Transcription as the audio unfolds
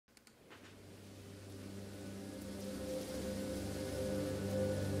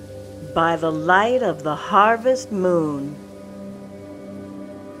By the light of the harvest moon.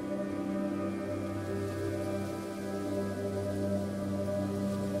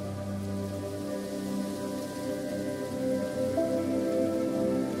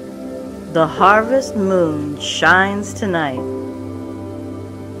 The harvest moon shines tonight.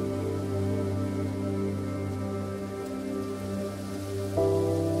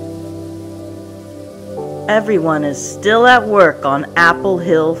 Everyone is still at work on Apple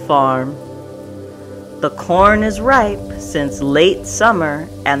Hill Farm. The corn is ripe since late summer,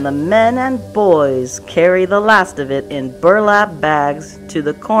 and the men and boys carry the last of it in burlap bags to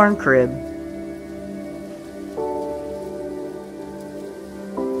the corn crib.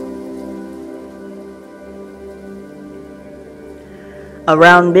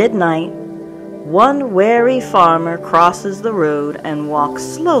 Around midnight, one wary farmer crosses the road and walks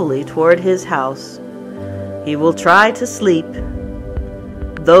slowly toward his house. He will try to sleep,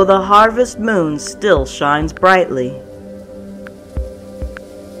 though the harvest moon still shines brightly.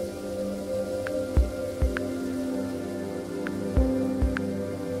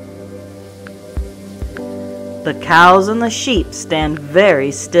 The cows and the sheep stand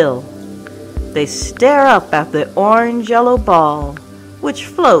very still. They stare up at the orange-yellow ball, which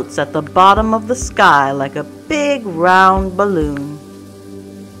floats at the bottom of the sky like a big round balloon.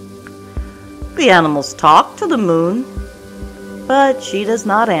 The animals talk to the moon, but she does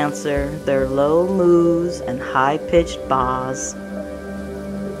not answer their low moos and high-pitched baas.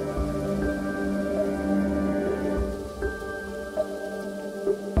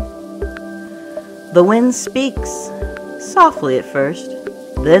 The wind speaks, softly at first,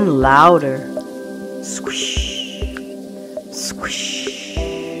 then louder. Squish, squish.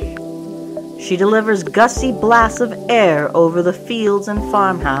 She delivers gusty blasts of air over the fields and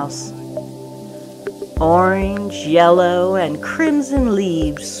farmhouse. Orange, yellow, and crimson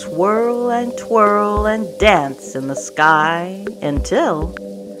leaves swirl and twirl and dance in the sky until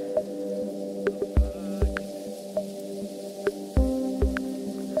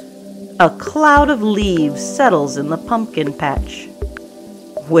a cloud of leaves settles in the pumpkin patch.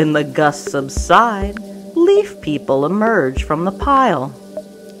 When the gusts subside, leaf people emerge from the pile.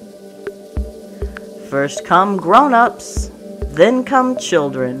 First come grown-ups, then come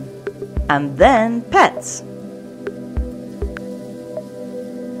children, and then pets.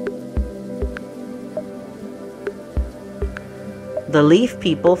 The leaf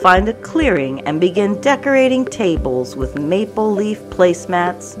people find a clearing and begin decorating tables with maple leaf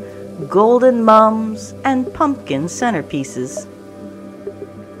placemats, golden mums, and pumpkin centerpieces.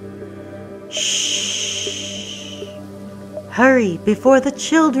 Shh! Hurry before the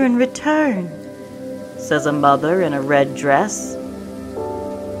children return, says a mother in a red dress.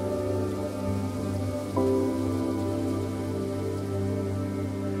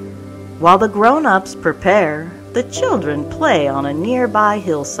 While the grown-ups prepare, the children play on a nearby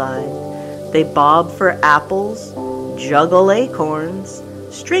hillside. They bob for apples, juggle acorns,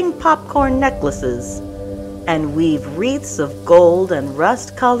 string popcorn necklaces, and weave wreaths of gold and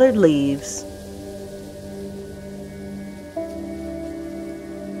rust-colored leaves.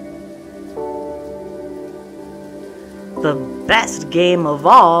 The best game of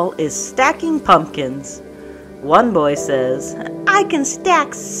all is stacking pumpkins. One boy says, "I can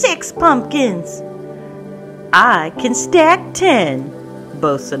stack 6 pumpkins." "I can stack 10,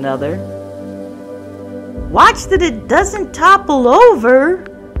 boasts another. "Watch that it doesn't topple over,"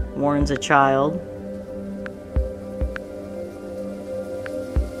 warns a child.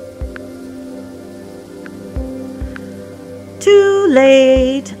 Too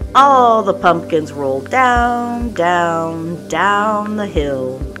late. All the pumpkins roll down, down, down the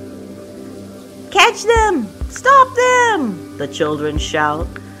hill. "Catch them! Stop them!" the children shout.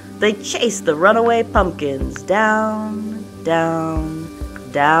 They chase the runaway pumpkins down, down,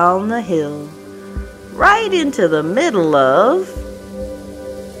 down the hill, right into the middle of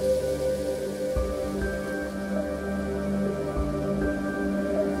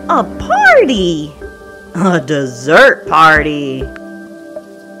a party! A dessert party!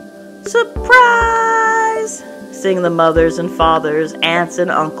 Surprise! Sing the mothers and fathers, aunts and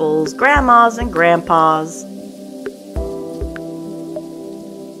uncles, grandmas and grandpas.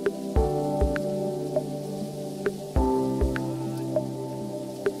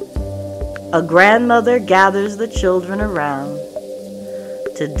 A grandmother gathers the children around.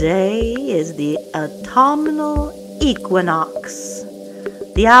 Today is the autumnal equinox.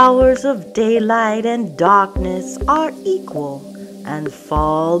 The hours of daylight and darkness are equal, and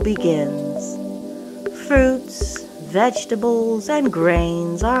fall begins. Fruits, vegetables, and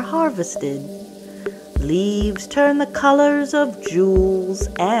grains are harvested. Leaves turn the colors of jewels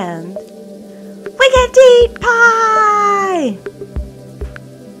and we get to eat pie!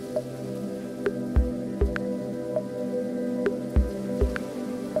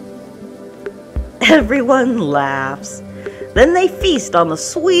 Everyone laughs. Then they feast on the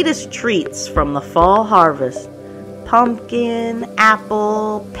sweetest treats from the fall harvest. Pumpkin,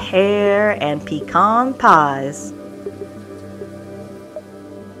 apple, pear, and pecan pies.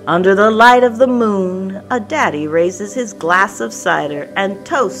 Under the light of the moon, a daddy raises his glass of cider and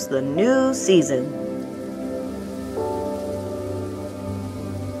toasts the new season.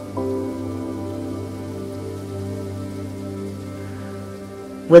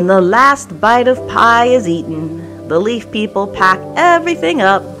 When the last bite of pie is eaten, the leaf people pack everything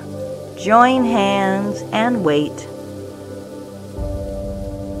up, join hands, and wait.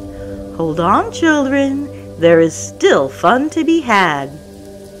 Hold on, children, there is still fun to be had.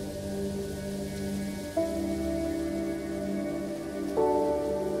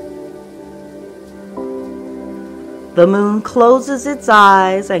 The moon closes its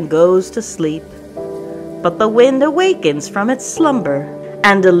eyes and goes to sleep, but the wind awakens from its slumber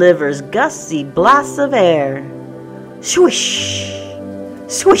and delivers gusty blasts of air. Swish!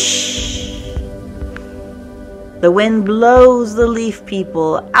 Swish! The wind blows the leaf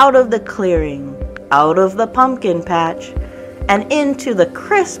people out of the clearing, out of the pumpkin patch, and into the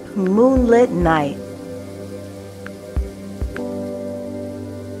crisp moonlit night.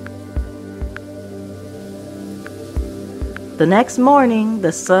 The next morning,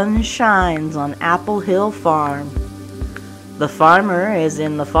 the sun shines on Apple Hill Farm. The farmer is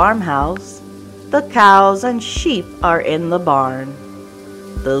in the farmhouse. The cows and sheep are in the barn.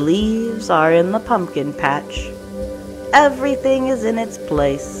 The leaves are in the pumpkin patch. Everything is in its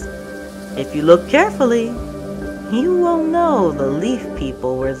place. If you look carefully, you will know the leaf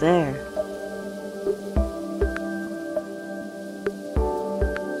people were there.